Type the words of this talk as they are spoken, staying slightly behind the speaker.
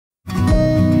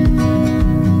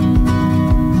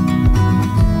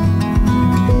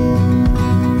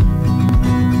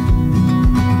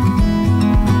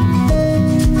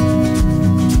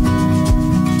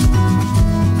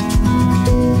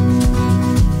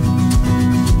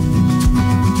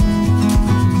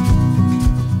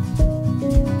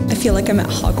feel like I'm at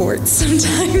Hogwarts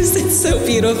sometimes. It's so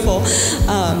beautiful.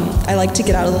 I like to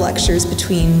get out of the lectures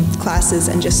between classes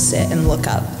and just sit and look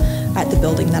up at the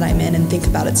building that I'm in and think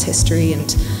about its history and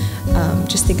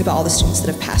just think about all the students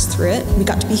that have passed through it. We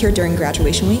got to be here during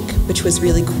graduation week, which was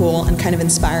really cool and kind of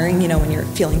inspiring, you know, when you're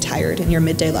feeling tired in your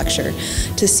midday lecture,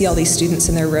 to see all these students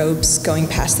in their robes going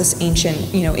past this ancient,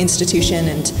 you know, institution,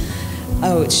 and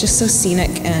oh, it's just so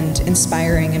scenic and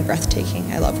inspiring and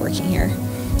breathtaking. I love working here.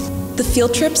 The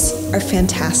field trips are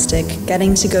fantastic.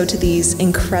 Getting to go to these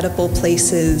incredible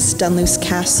places, Dunluce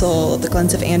Castle, the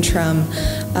Glens of Antrim.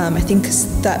 I think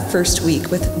that first week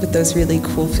with those really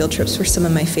cool field trips were some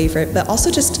of my favorite, but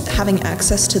also just having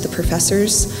access to the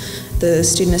professors, the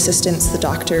student assistants, the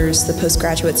doctors, the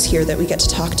postgraduates here that we get to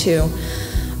talk to.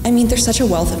 I mean, there's such a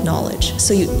wealth of knowledge.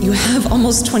 So you have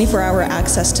almost 24-hour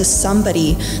access to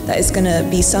somebody that is gonna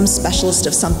be some specialist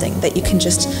of something that you can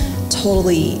just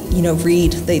totally, you know,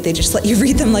 read. They just let you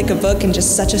read them like a book, and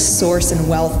just such a source and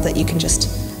wealth that you can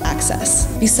just access.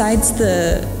 Besides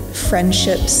the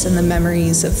friendships and the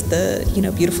memories of the, you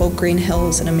know, beautiful green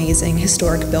hills and amazing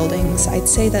historic buildings, I'd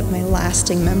say that my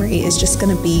lasting memory is just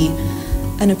gonna be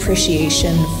an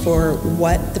appreciation for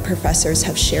what the professors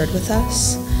have shared with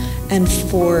us, and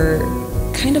for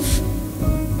kind of,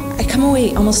 I come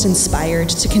away almost inspired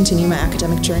to continue my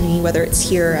academic journey, whether it's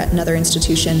here or at another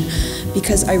institution,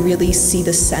 because I really see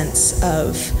the sense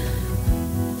of,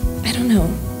 I don't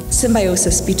know,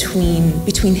 symbiosis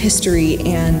between history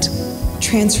and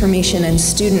transformation and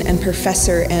student and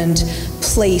professor and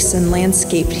place and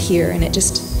landscape here, and it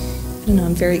just, I don't know,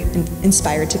 I'm very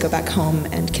inspired to go back home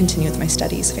and continue with my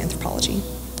studies of anthropology.